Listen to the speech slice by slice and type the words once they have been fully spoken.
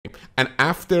And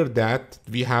after that,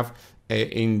 we have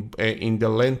in the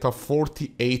length of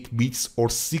 48 bits or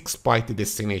 6 byte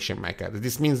destination MAC address.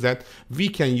 This means that we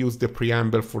can use the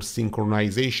preamble for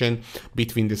synchronization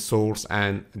between the source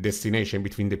and destination,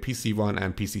 between the PC1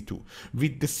 and PC2.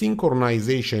 With the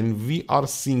synchronization, we are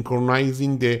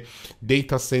synchronizing the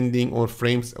data sending or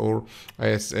frames, or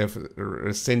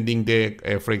sending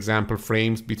the, for example,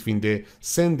 frames between the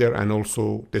sender and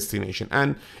also destination.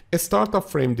 And a startup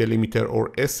frame delimiter, or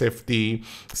SFD,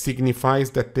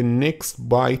 signifies that the next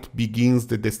byte begins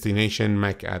the destination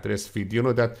MAC address field. You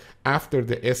know that after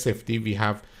the SFD we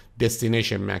have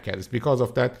destination MAC address. Because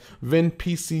of that, when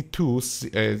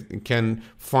PC2 can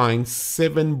find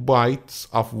 7 bytes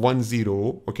of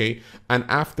 10, okay, and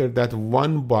after that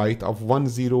 1 byte of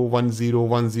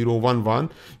 10101011,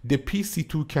 the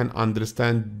PC2 can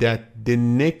understand that the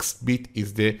next bit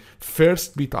is the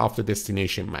first bit of the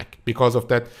destination MAC. Because of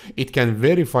that, it can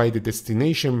verify the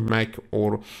destination MAC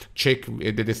or check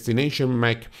the destination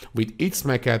MAC with its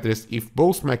MAC address. If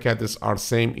both MAC addresses are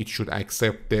same, it should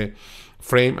accept the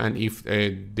frame, and if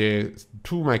the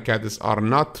two MAC addresses are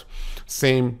not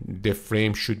same, the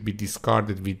frame should be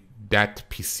discarded with that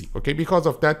PC. Okay, because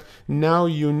of that, now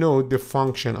you know the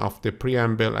function of the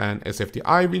preamble and SFD.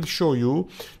 I will show you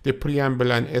the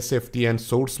preamble and SFD and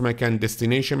source MAC and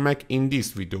destination MAC in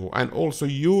this video, and also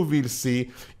you will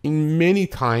see in many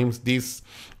times these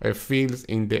fields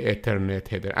in the Ethernet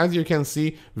header. As you can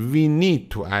see, we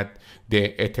need to add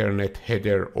the Ethernet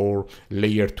header or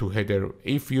layer 2 header.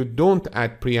 If you don't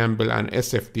add preamble and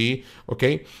SFD,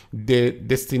 okay, the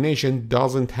destination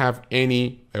doesn't have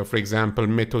any, for example,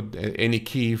 method, any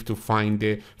key to find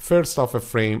the first of a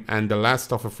frame and the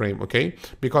last of a frame, okay?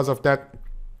 Because of that,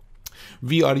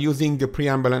 we are using the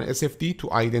preamble and SFD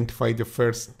to identify the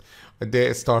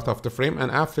start of the frame,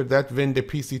 and after that, when the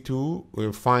PC2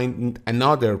 will find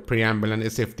another preamble and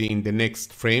SFD in the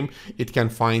next frame, it can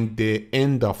find the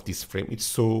end of this frame. It's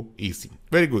so easy.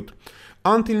 Very good.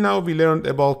 Until now, we learned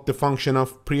about the function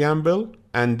of preamble,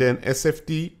 and then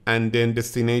SFD, and then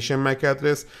destination MAC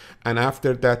address, and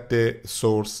after that, the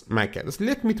source MAC address.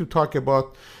 Let me to talk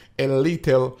about a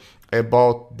little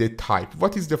about the type.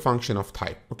 What is the function of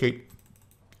type? Okay,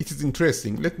 it is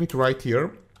interesting. Let me to write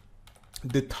here.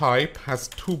 The type has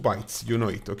 2 bytes, you know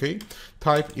it, okay?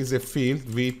 Type is a field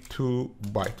with 2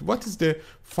 bytes. What is the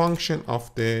function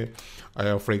of the,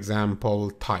 for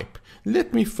example, type?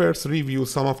 Let me first review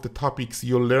some of the topics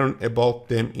you'll learn about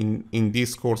them in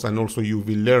this course, and also you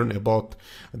will learn about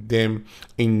them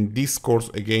in this course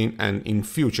again and in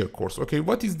future course. Okay,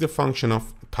 what is the function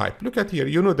of type? Look at here,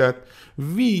 you know that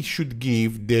we should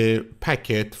give the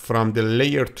packet from the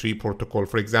layer 3 protocol,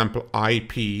 for example,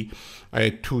 IP,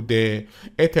 to the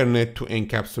Ethernet to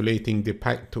encapsulating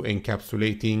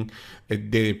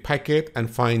the packet, and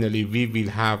finally we will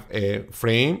have a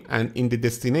frame, and in the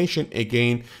destination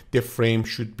again the frame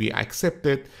should be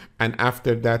accepted, and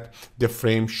after that the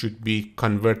frame should be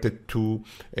converted to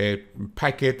a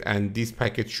packet, and this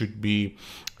packet should be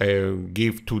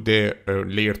give to the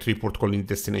layer 3 protocol in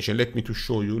destination. Let me to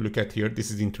show you. Look at here, this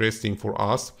is interesting for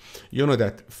us. You know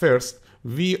that first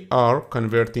we are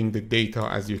converting the data,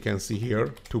 as you can see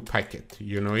here, to packet,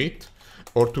 you know it,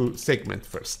 or to segment.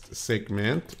 First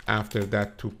segment, after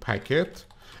that to packet,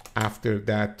 after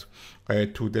that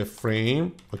to the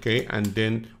frame, okay, and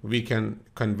then we can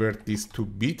convert this to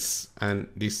bits, and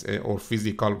this or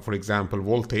physical, for example,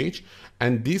 voltage,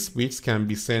 and these bits can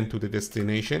be sent to the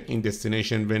destination. In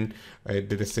destination, when the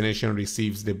destination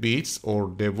receives the bits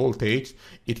or the voltage,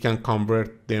 it can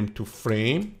convert them to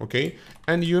frame, okay?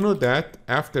 And you know that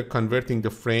after converting the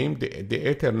frame, the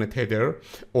Ethernet header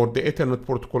or the Ethernet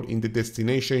protocol in the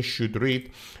destination should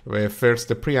read first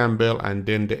the preamble and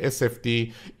then the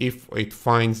SFD. If it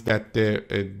finds that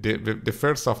the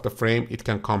first of the frame, it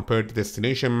can compare the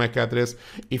destination MAC address.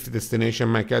 If the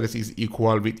destination MAC address is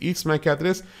equal with its MAC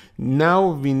address, now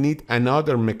we need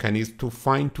another mechanism to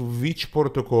find to which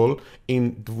protocol,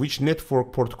 in which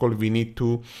network protocol we need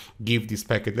to give this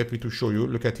packet. Let me to show you.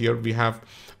 Look at here, we have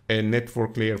a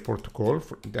network layer protocol,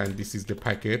 and this is the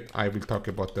packet. I will talk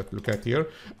about that. Look at here,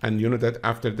 and you know that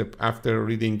after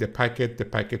reading the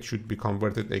packet should be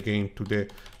converted again to the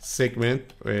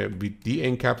segment with the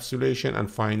encapsulation, and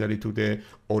finally to the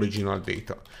original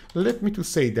data. Let me to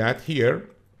say that here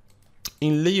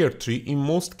in layer 3, in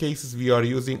most cases we are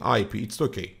using IP. It's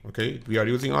okay, okay? We are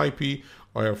using IP,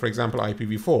 or for example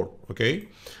IPv4, okay?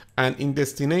 And in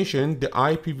destination, the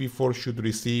IPv4 should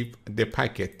receive the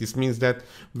packet. This means that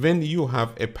when you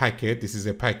have a packet, this is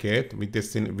a packet with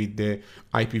the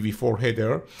IPv4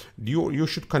 header, you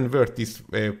should convert this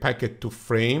packet to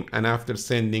frame, and after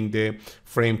sending the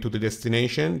frame to the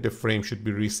destination, the frame should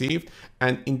be received.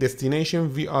 And in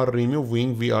destination, we are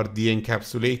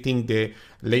de-encapsulating the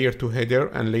layer 2 header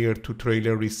and layer 2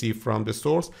 trailer received from the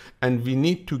source, and we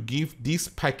need to give this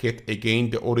packet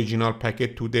again, the original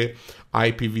packet, to the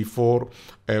IPv4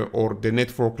 or the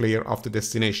network layer of the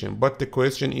destination. But the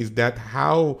question is that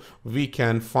how we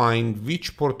can find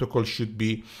which protocol should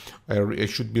be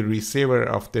receiver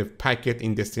of the packet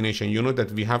in destination. You know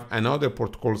that we have another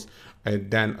protocols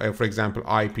than for example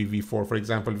IPv4. For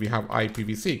example, we have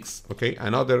IPv6. Okay,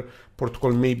 another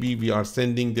protocol, maybe we are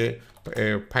sending the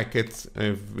packets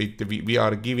we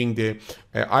are giving the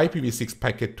IPv6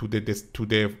 packet to the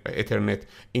Ethernet.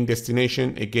 In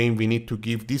destination, again, we need to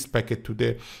give this packet to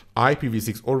the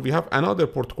IPv6. Or we have another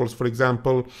protocols, for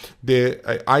example, the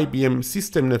IBM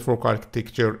System Network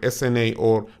Architecture, CCNA,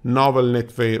 or Novel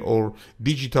Netware, or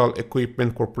Digital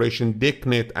Equipment Corporation,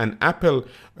 DECnet, and Apple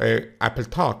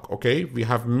Talk. Okay, we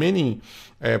have many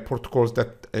protocols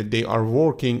that they are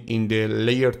working in the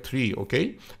layer 3,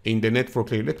 okay, in the network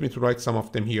layer. Let me write some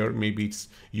of them here, maybe it's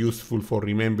useful for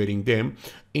remembering them.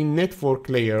 In network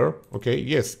layer, okay,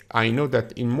 yes, I know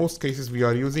that in most cases we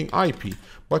are using IP,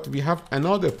 but we have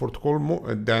another protocol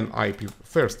more than IP.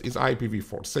 First is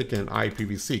IPv4, second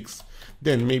IPv6,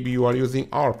 then maybe you are using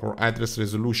ARP, or address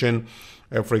resolution,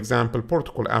 for example,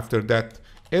 protocol. After that,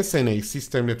 CCNA,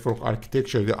 System Network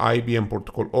Architecture, the IBM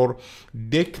protocol, or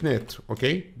DECnet,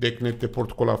 okay, DECnet, the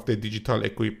protocol of the Digital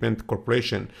Equipment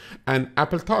Corporation, and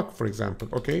Apple Talk, for example,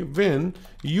 okay. When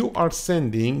you are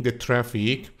sending the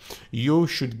traffic, you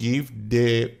should give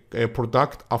the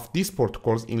product of these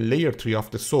protocols in layer 3 of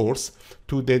the source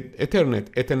to the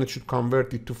Ethernet. Ethernet should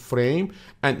convert it to frame,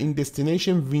 and in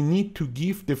destination, we need to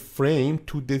give the frame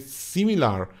to the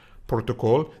similar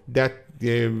protocol that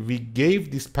we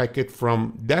gave this packet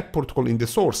from that protocol in the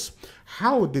source.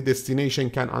 How the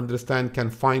destination can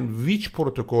find which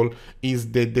protocol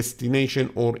is the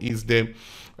destination or is the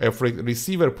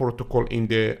receiver protocol in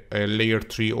the layer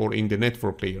 3 or in the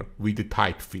network layer with the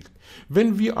type field.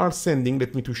 When we are sending,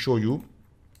 let me to show you.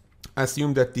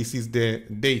 Assume that this is the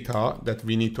data that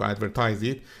we need to advertise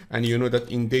it, and you know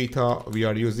that in data we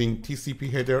are using TCP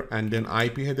header and then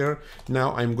IP header.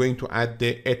 Now I'm going to add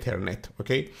the Ethernet.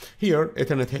 Okay, here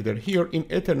Ethernet header. Here in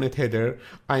Ethernet header,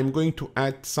 I'm going to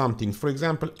add something. For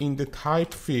example, in the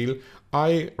type field,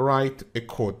 I write a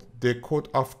code, the code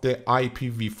of the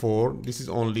IPv4. This is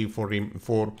only for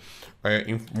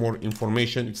more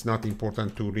information. It's not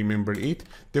important to remember it.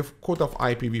 The code of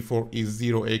IPv4 is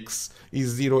 0x.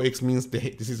 0x means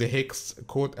this is a hex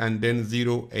code, and then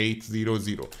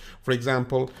 0800. For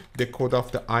example, the code of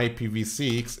the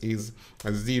IPv6 is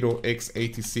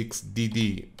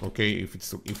 0x86DD. Okay, if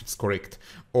it's correct.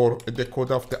 Or the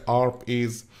code of the ARP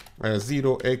is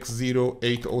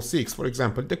 0x0806. For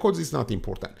example, the code is not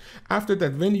important. After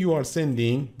that, when you are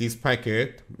sending this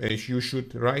packet, you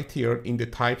should write here in the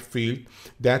type field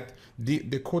that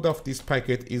the code of this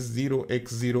packet is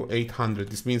 0x0800.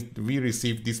 This means we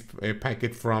receive this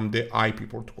packet from the IP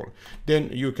protocol. Then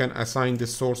you can assign the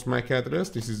source MAC address.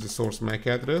 This is the source MAC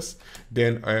address.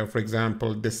 Then, for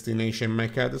example, destination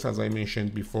MAC address, as I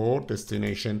mentioned before,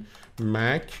 destination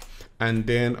MAC. And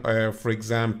then, for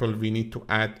example, we need to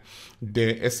add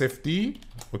the SFD,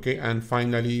 okay, and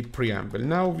finally preamble.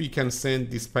 Now we can send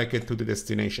this packet to the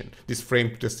destination, this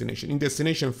frame to destination. In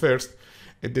destination first,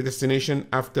 the destination,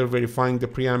 after verifying the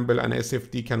preamble and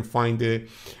SFD, can find the,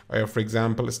 for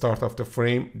example, start of the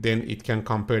frame. Then it can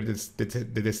compare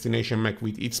the destination MAC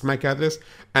with its MAC address.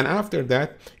 And after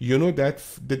that, you know that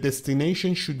the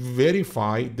destination should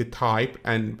verify the type,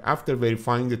 and after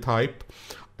verifying the type,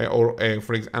 or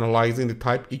for analyzing the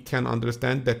type, it can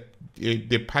understand that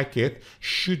the packet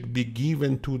should be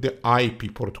given to the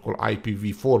IP protocol,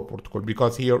 IPv4 protocol,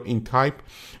 because here in type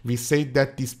we say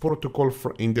that this protocol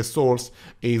in the source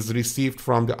is received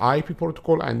from the IP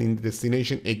protocol, and in the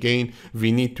destination again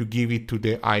we need to give it to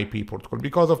the IP protocol.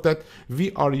 Because of that,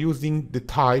 we are using the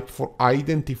type for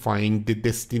identifying the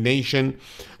destination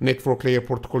network layer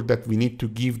protocol that we need to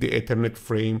give the Ethernet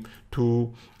frame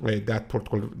to that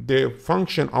protocol. The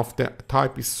function of the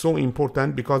type is so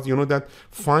important, because you know that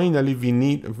finally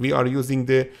we are using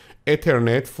the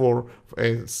Ethernet for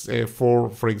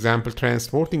example,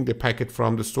 transporting the packet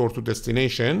from the source to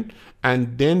destination,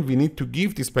 and then we need to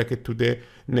give this packet to the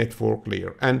network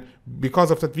layer. And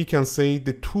because of that, we can say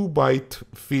the 2-byte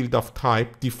field of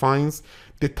type defines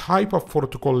the type of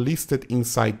protocol listed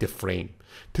inside the frame.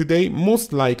 Today,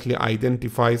 most likely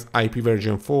identifies IP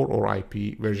version 4 or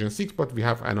IP version 6, but we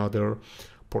have another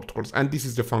protocols, and this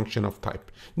is the function of type.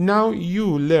 Now you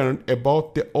learned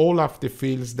about all of the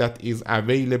fields that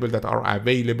are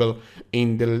available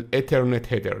in the Ethernet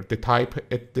header: the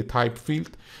type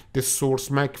field, the source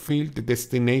MAC field, the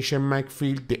destination MAC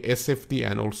field, the SFD,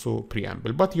 and also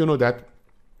preamble. But you know that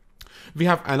we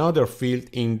have another field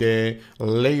in the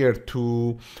layer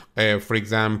 2, for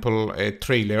example, a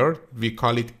trailer. We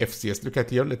call it FCS. Look at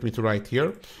here. Let me write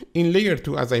here. In layer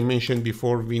 2, as I mentioned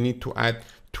before, we need to add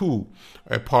two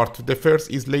parts. The first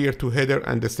is layer 2 header,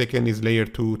 and the second is layer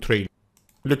 2 trailer.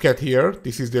 Look at here,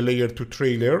 this is the layer 2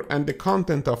 trailer, and the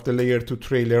content of the layer 2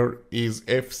 trailer is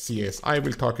FCS. I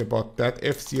will talk about that.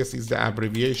 FCS is the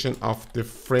abbreviation of the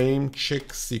frame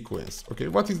check sequence. Okay,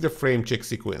 what is the frame check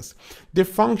sequence? The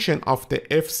function of the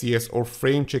FCS or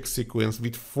frame check sequence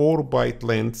with 4-byte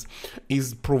lengths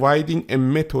is providing a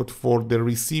method for the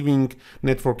receiving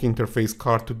network interface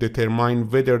card to determine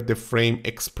whether the frame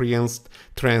experienced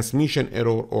transmission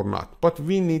error or not. But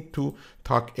we need to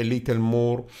talk a little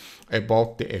more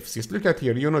about the FCS. Look at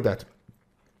here, you know that,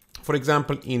 for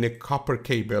example, in a copper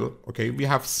cable, okay, we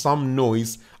have some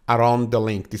noise around the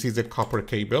link. This is a copper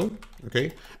cable,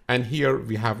 okay, and here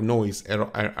we have noise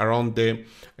around the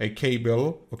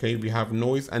cable, okay, we have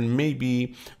noise, and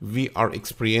maybe we are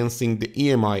experiencing the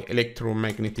EMI,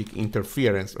 electromagnetic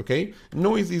interference, okay.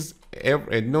 Noise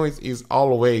is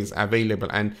always available,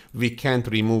 and we can't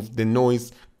remove the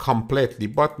noise completely,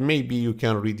 but maybe you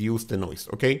can reduce the noise,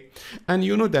 okay. And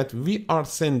you know that we are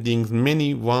sending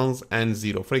many ones and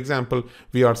zero. For example,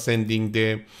 we are sending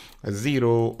the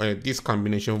zero, this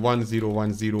combination 1 0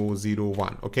 1 0 0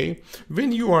 1, okay.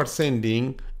 When you are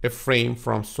sending a frame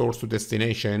from source to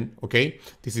destination, okay,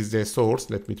 this is the source.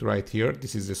 Let me write here,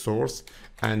 this is the source,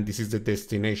 and this is the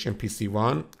destination,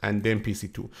 PC1 and then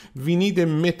PC2. We need a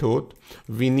method,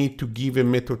 we need to give a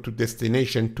method to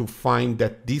destination to find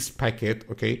that this packet,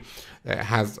 okay,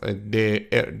 has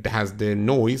the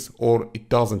noise or it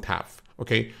doesn't have,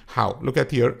 okay. How? Look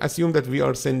at here, assume that we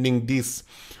are sending this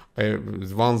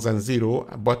ones and zero,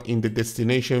 but in the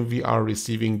destination we are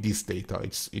receiving this data.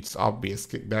 It's obvious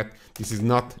that this is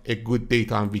not a good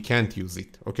data and we can't use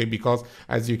it, okay, because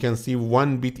as you can see,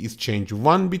 1 bit is changed.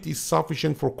 1 bit is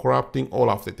sufficient for corrupting all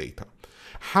of the data.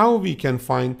 How we can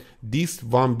find this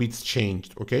 1 bits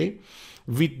changed, okay,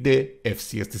 with the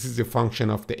FCS. This is the function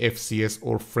of the FCS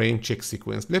or frame check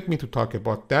sequence. Let me to talk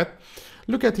about that.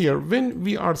 Look at here, when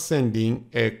we are sending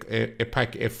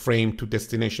a frame to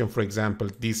destination, for example,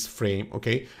 this frame,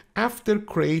 okay, after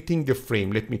creating the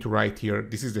frame, let me to write here,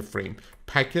 this is the frame,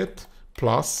 packet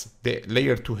plus the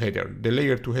layer 2 header. The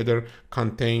layer 2 header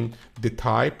contain the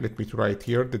type, let me to write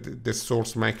here, the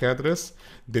source MAC address,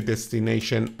 the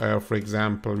destination, for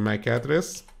example, MAC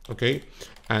address, okay,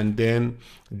 and then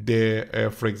the,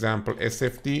 for example,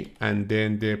 SFD, and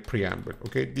then the preamble,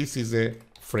 okay. This is a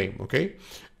frame, okay.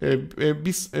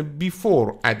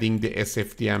 Before adding the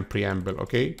SFD and preamble,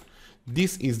 okay,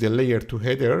 this is the layer 2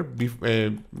 header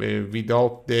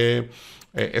without the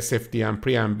SFD and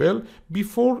preamble.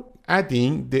 Before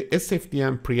adding the SFD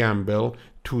and preamble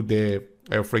to the,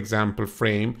 for example,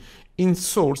 frame, in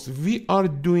source we are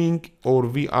doing, or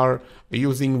we are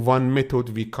using one method,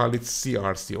 we call it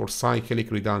CRC or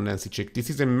cyclic redundancy check. This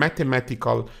is a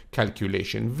mathematical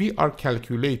calculation. We are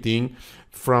calculating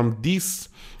from this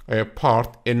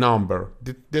part a number.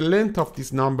 The length of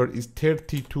this number is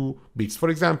 32 bits. For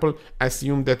example,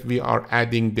 assume that we are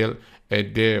adding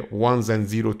the ones and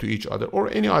zero to each other, or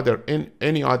any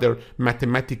other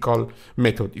mathematical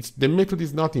method. The method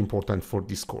is not important for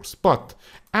this course. But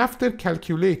after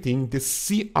calculating the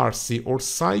CRC or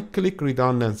cyclic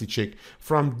redundancy check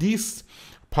from this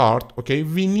part, okay,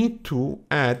 we need to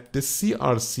add the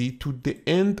CRC to the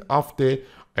end of the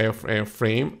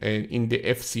frame in the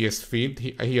FCS field.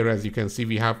 Here, as you can see,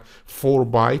 we have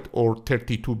 4-byte or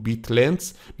 32-bit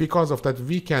lengths. Because of that,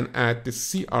 we can add the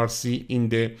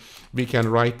CRC we can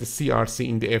write the CRC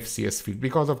in the FCS field.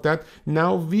 Because of that,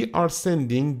 now we are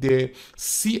sending the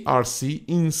CRC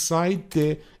inside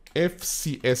the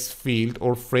FCS field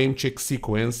or frame check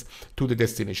sequence to the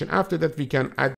destination. After that, we can add